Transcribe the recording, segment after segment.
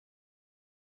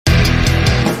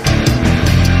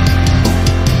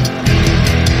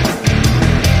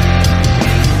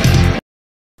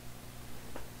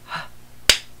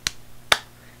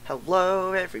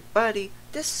Hello everybody,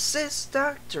 this is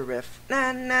Dr.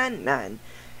 Riff999,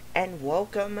 and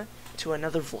welcome to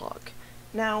another vlog.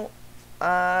 Now,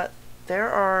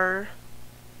 there's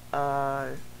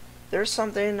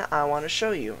something I want to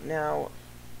show you. Now,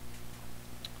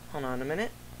 hold on a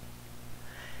minute.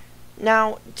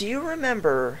 Now, do you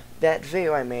remember that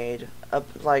video I made,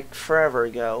 like forever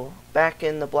ago, back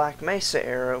in the Black Mesa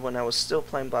era when I was still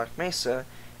playing Black Mesa,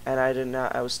 and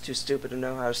I was too stupid to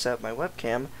know how to set up my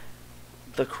webcam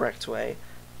the correct way?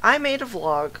 I made a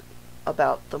vlog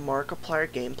about the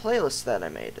Markiplier game playlist that I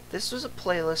made. This was a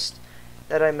playlist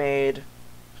that I made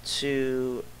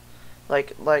to,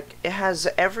 like it has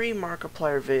every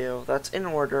Markiplier video that's in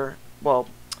order. Well,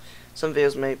 some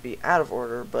videos may be out of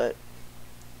order, but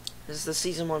this is the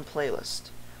Season 1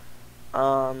 playlist.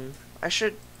 I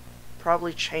should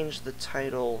probably change the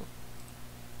title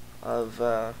of,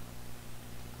 I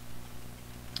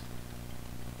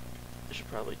should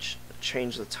probably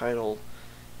change the title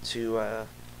to,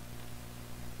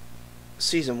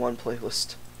 Season 1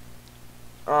 playlist.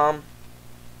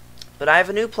 But I have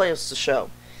a new playlist to show.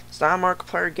 It's not a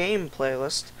Markiplier game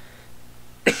playlist.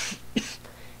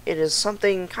 It is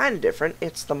something kind of different.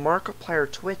 It's the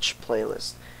markiplierTWITCH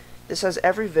playlist. This has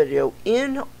every video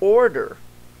in order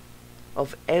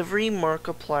of every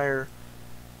Markiplier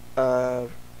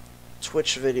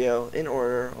Twitch video in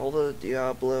order. All the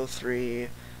Diablo 3,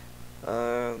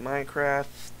 Minecraft,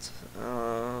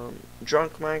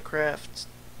 Drunk Minecraft,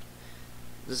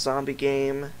 the zombie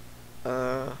game,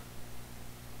 and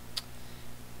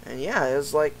yeah,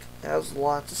 it has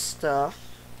lots of stuff.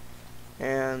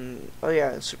 And oh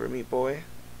yeah, Super Meat Boy,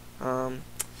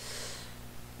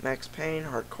 Max Payne,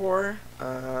 Hardcore,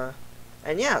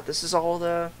 and yeah, this is all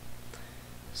the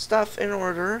stuff in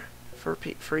order for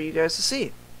you guys to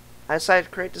see. I decided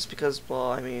to create this because,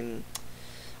 well, I mean,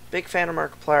 big fan of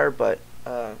Markiplier, but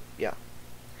yeah.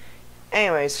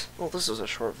 Anyways, well, this was a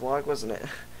short vlog, wasn't it?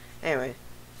 Anyway,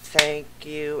 thank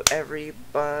you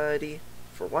everybody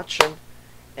for watching,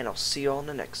 and I'll see you all in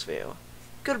the next video.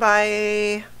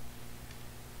 Goodbye.